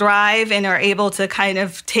thrive and are able to kind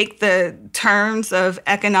of take the terms of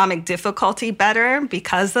economic difficulty better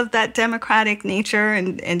because of that democratic nature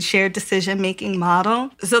and shared decision-making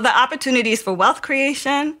model. So the opportunities for wealth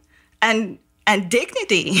creation and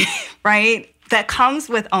dignity, right, that comes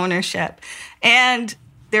with ownership. And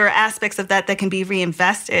there are aspects of that can be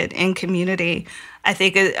reinvested in community, I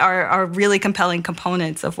think are really compelling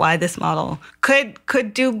components of why this model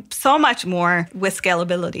could do so much more with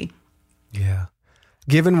scalability. Yeah.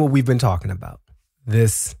 Given what we've been talking about,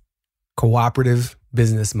 this cooperative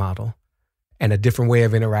business model and a different way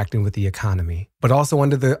of interacting with the economy, but also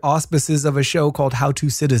under the auspices of a show called How to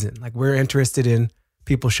Citizen, like we're interested in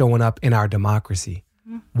people showing up in our democracy.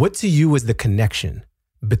 Mm-hmm. What to you is the connection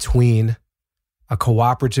between a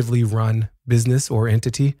cooperatively run business or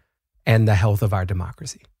entity and the health of our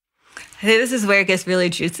democracy? I think this is where it gets really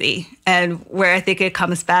juicy and where I think it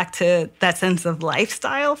comes back to that sense of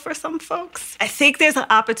lifestyle for some folks. I think there's an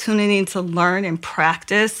opportunity to learn and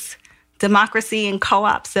practice democracy in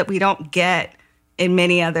co-ops that we don't get in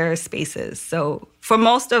many other spaces. So for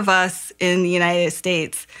most of us in the United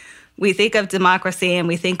States, we think of democracy and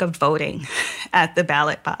we think of voting at the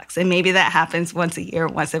ballot box. And maybe that happens once a year,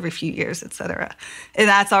 once every few years, et cetera. And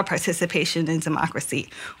that's our participation in democracy.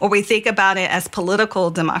 Or we think about it as political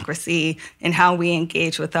democracy and how we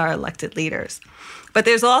engage with our elected leaders. But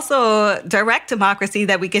there's also direct democracy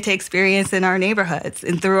that we get to experience in our neighborhoods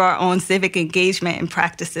and through our own civic engagement and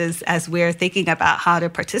practices as we're thinking about how to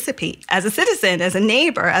participate as a citizen, as a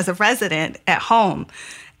neighbor, as a resident at home.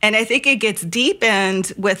 And I think it gets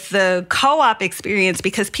deepened with the co-op experience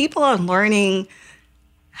because people are learning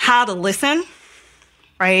how to listen,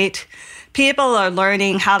 right? People are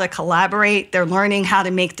learning how to collaborate. They're learning how to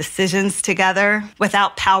make decisions together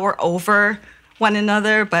without power over one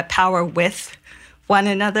another, but power with one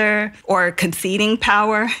another, or conceding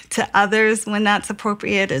power to others when that's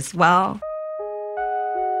appropriate as well.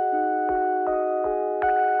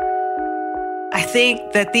 I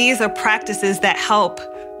think that these are practices that help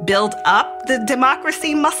build up the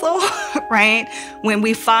democracy muscle, right? When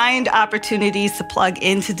we find opportunities to plug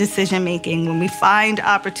into decision-making, when we find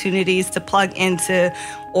opportunities to plug into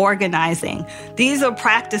organizing, these are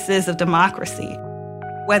practices of democracy.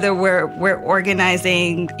 Whether we're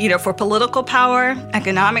organizing, for political power,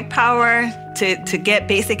 economic power, to get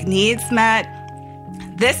basic needs met,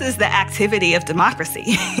 This is the activity of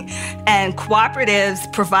democracy. And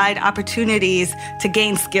cooperatives provide opportunities to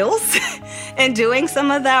gain skills in doing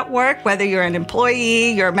some of that work, whether you're an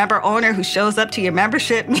employee, you're a member owner who shows up to your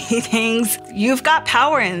membership meetings. You've got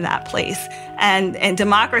power in that place. And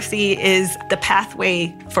democracy is the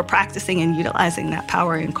pathway for practicing and utilizing that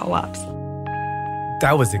power in co-ops.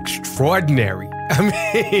 That was extraordinary.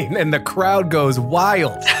 I mean, and the crowd goes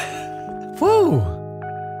wild. Woo!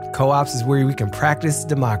 Co-ops is where we can practice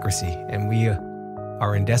democracy, and we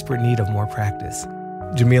are in desperate need of more practice.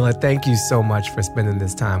 Jamila, thank you so much for spending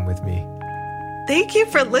this time with me. Thank you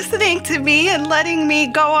for listening to me and letting me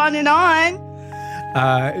go on and on.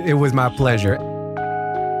 It was my pleasure.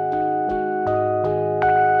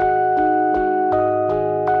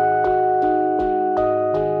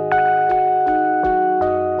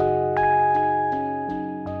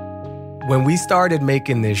 When we started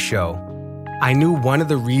making this show, I knew one of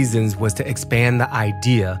the reasons was to expand the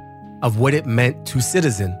idea of what it meant to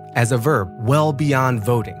citizen as a verb well beyond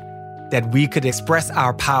voting, that we could express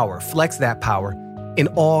our power, flex that power in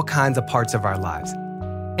all kinds of parts of our lives.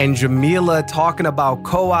 And Jamila talking about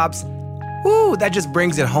co-ops, woo, that just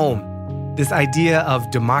brings it home. This idea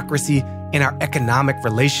of democracy in our economic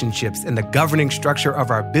relationships and the governing structure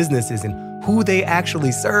of our businesses and who they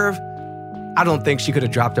actually serve. I don't think she could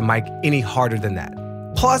have dropped a mic any harder than that.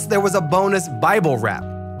 Plus, there was a bonus Bible rap.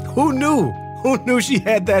 Who knew? Who knew she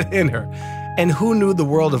had that in her? And who knew the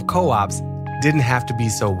world of co-ops didn't have to be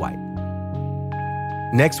so white?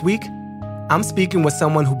 Next week, I'm speaking with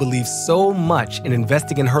someone who believes so much in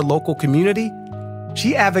investing in her local community,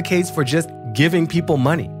 she advocates for just giving people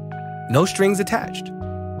money. No strings attached.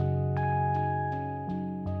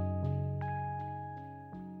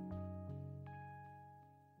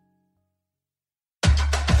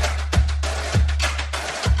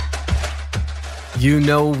 You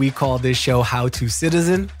know we call this show How to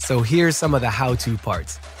Citizen, so here's some of the how-to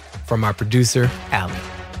parts from our producer, Allie.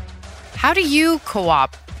 How do you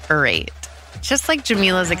cooperate? Just like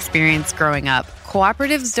Jamila's experience growing up,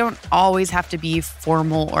 cooperatives don't always have to be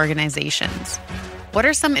formal organizations. What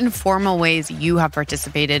are some informal ways you have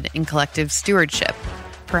participated in collective stewardship?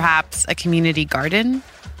 Perhaps a community garden,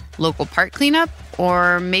 local park cleanup,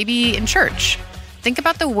 or maybe in church? Think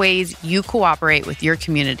about the ways you cooperate with your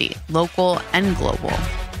community, local and global.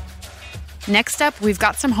 Next up, we've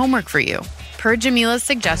got some homework for you. Per Jamila's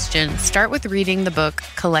suggestion, start with reading the book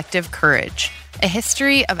Collective Courage, A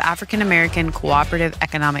History of African American Cooperative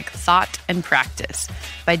Economic Thought and Practice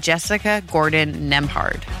by Jessica Gordon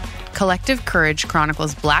Nembhard. Collective Courage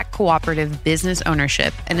chronicles Black cooperative business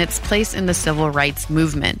ownership and its place in the civil rights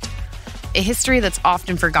movement, a history that's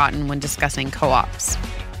often forgotten when discussing co-ops.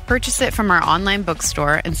 Purchase it from our online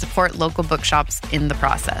bookstore and support local bookshops in the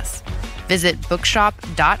process. Visit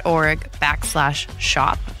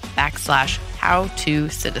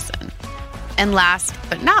bookshop.org/shop/how-to-citizen. And last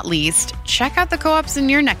but not least, check out the co-ops in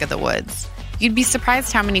your neck of the woods. You'd be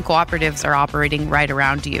surprised how many cooperatives are operating right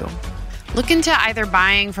around you. Look into either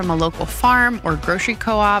buying from a local farm or grocery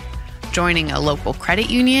co-op, joining a local credit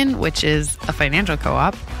union, which is a financial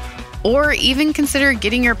co-op, or even consider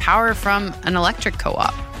getting your power from an electric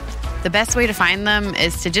co-op. The best way to find them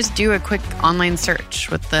is to just do a quick online search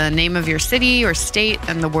with the name of your city or state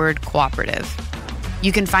and the word cooperative.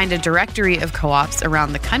 You can find a directory of co-ops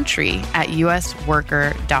around the country at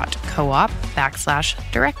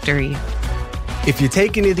usworker.coop/directory. If you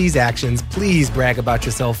take any of these actions, please brag about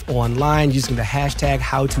yourself online using the hashtag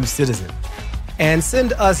 #HowToCitizen. And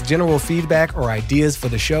send us general feedback or ideas for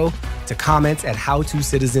the show to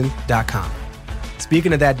comments@howtocitizen.com.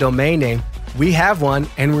 Speaking of that domain name, we have one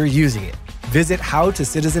and we're using it. Visit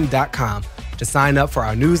howtocitizen.com to sign up for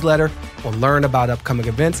our newsletter or learn about upcoming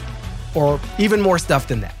events or even more stuff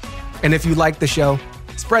than that. And if you like the show,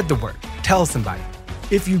 spread the word. Tell somebody.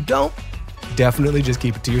 If you don't, definitely just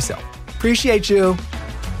keep it to yourself. Appreciate you.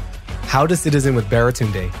 How to Citizen with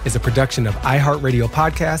Baratunde is a production of iHeartRadio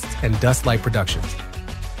Podcasts and Dust Light Productions.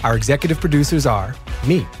 Our executive producers are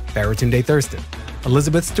me, Baratunde Thurston,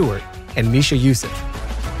 Elizabeth Stewart, and Misha Youssef.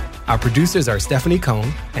 Our producers are Stephanie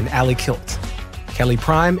Cohn and Allie Kilt. Kelly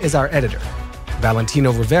Prime is our editor.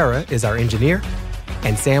 Valentino Rivera is our engineer.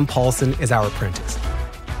 And Sam Paulson is our apprentice.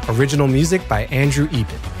 Original music by Andrew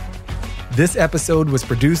Eben. This episode was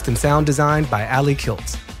produced and sound designed by Allie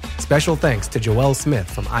Kilt. Special thanks to Joelle Smith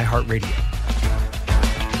from iHeartRadio.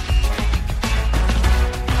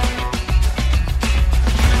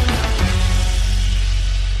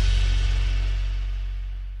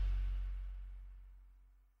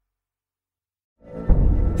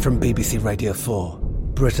 From BBC Radio 4,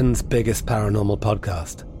 Britain's biggest paranormal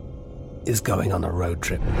podcast is going on a road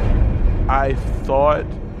trip. I thought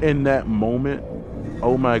in that moment,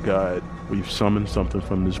 oh my God, we've summoned something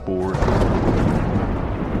from this board.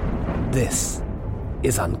 This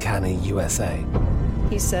is Uncanny USA.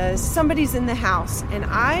 He says, somebody's in the house, and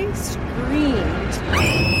I screamed.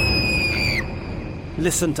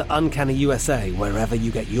 Listen to Uncanny USA wherever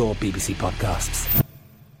you get your BBC podcasts,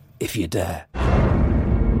 if you dare.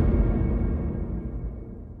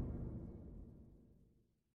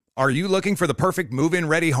 Are you looking for the perfect move-in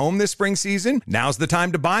ready home this spring season? Now's the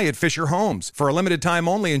time to buy at Fisher Homes. For a limited time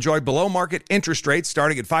only, enjoy below-market interest rates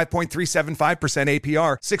starting at 5.375%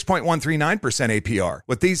 APR, 6.139% APR.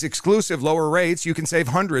 With these exclusive lower rates, you can save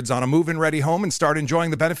hundreds on a move-in ready home and start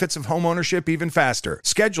enjoying the benefits of home ownership even faster.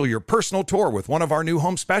 Schedule your personal tour with one of our new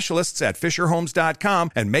home specialists at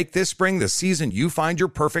FisherHomes.com and make this spring the season you find your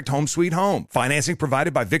perfect home sweet home. Financing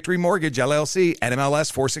provided by Victory Mortgage, LLC,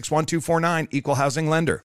 NMLS 461249, Equal Housing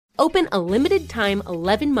Lender. Open a limited-time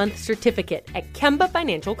 11-month certificate at Kemba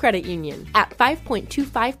Financial Credit Union. At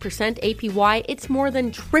 5.25% APY, it's more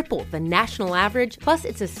than triple the national average, plus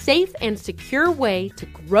it's a safe and secure way to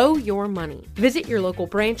grow your money. Visit your local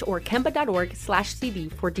branch or kemba.org/CD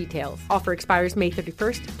for details. Offer expires May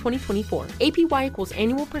 31st, 2024. APY equals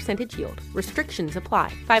annual percentage yield. Restrictions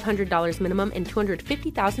apply. $500 minimum and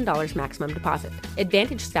 $250,000 maximum deposit.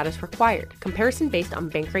 Advantage status required. Comparison based on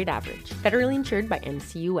bank rate average. Federally insured by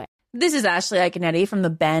NCUA. This is Ashley Iaconetti from the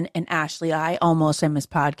Ben and Ashley I Almost Famous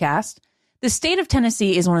podcast. The state of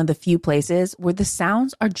Tennessee is one of the few places where the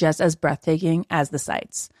sounds are just as breathtaking as the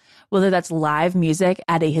sights. Whether that's live music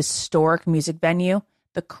at a historic music venue,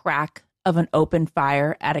 the crack of an open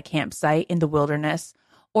fire at a campsite in the wilderness,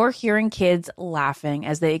 or hearing kids laughing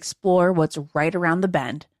as they explore what's right around the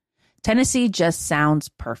bend, Tennessee just sounds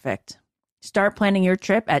perfect. Start planning your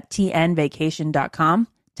trip at tnvacation.com.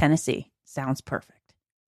 Tennessee sounds perfect.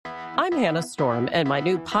 I'm Hannah Storm, and my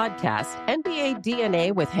new podcast, NBA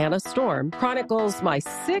DNA with Hannah Storm, chronicles my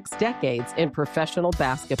 6 decades in professional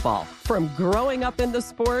basketball. From growing up in the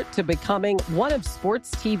sport to becoming one of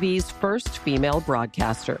sports TV's first female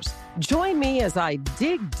broadcasters. Join me as I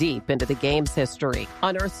dig deep into the game's history,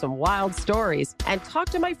 unearth some wild stories, and talk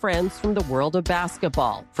to my friends from the world of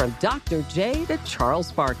basketball, from Dr. J to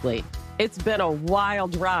Charles Barkley. It's been a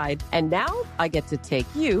wild ride, and now I get to take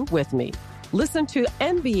you with me. Listen to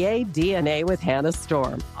NBA DNA with Hannah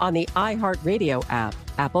Storm on the iHeartRadio app,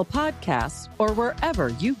 Apple Podcasts, or wherever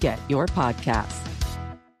you get your podcasts.